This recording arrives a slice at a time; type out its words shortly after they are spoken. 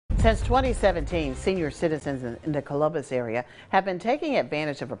Since 2017, senior citizens in the Columbus area have been taking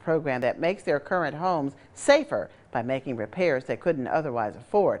advantage of a program that makes their current homes safer by making repairs they couldn't otherwise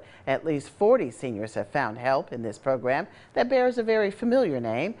afford. At least 40 seniors have found help in this program that bears a very familiar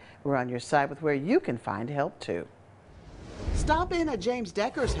name. We're on your side with where you can find help too. Stop in at James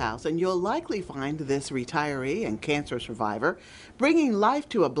Decker's house and you'll likely find this retiree and cancer survivor bringing life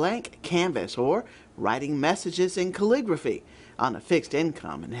to a blank canvas or writing messages in calligraphy. On a fixed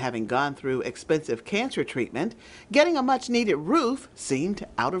income and having gone through expensive cancer treatment, getting a much-needed roof seemed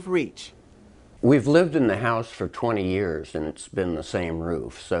out of reach. We've lived in the house for 20 years and it's been the same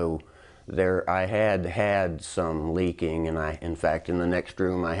roof. So I had some leaking, and in fact, in the next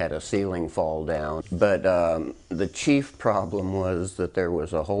room I had a ceiling fall down. But the chief problem was that there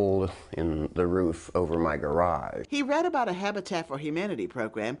was a hole in the roof over my garage. He read about a Habitat for Humanity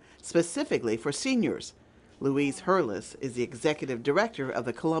program specifically for seniors. Louise Hurlis is the executive director of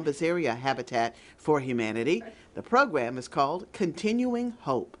the Columbus area Habitat for Humanity. The program is called Continuing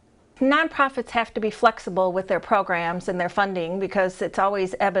Hope. Nonprofits have to be flexible with their programs and their funding because it's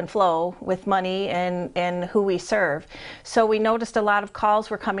always ebb and flow with money and who we serve. So we noticed a lot of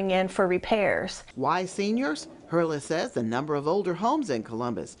calls were coming in for repairs. Why seniors? Hurlis says the number of older homes in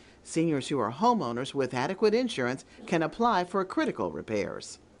Columbus. Seniors who are homeowners with adequate insurance can apply for critical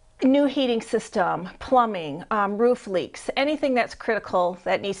repairs. New heating system, plumbing, roof leaks, anything that's critical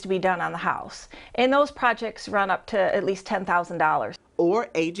that needs to be done on the house. And those projects run up to at least $10,000. Or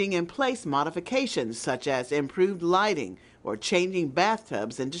aging in place modifications such as improved lighting or changing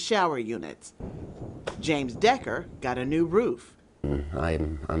bathtubs into shower units. James Decker got a new roof.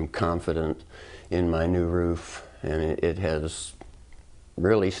 I'm confident in my new roof, and it has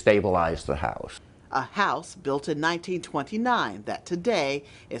really stabilized the house. A house built in 1929 that today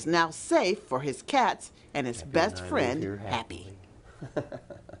is now safe for his cats and his best friend, Happy.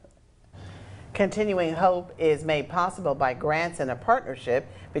 Continuing Hope is made possible by grants and a partnership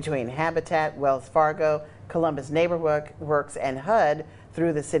between Habitat, Wells Fargo, Columbus Neighborhood Works, and HUD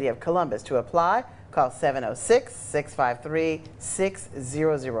through the City of Columbus. To apply, call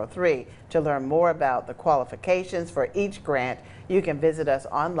 706-653-6003. To learn more about the qualifications for each grant, you can visit us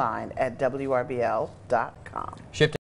online at WRBL.com.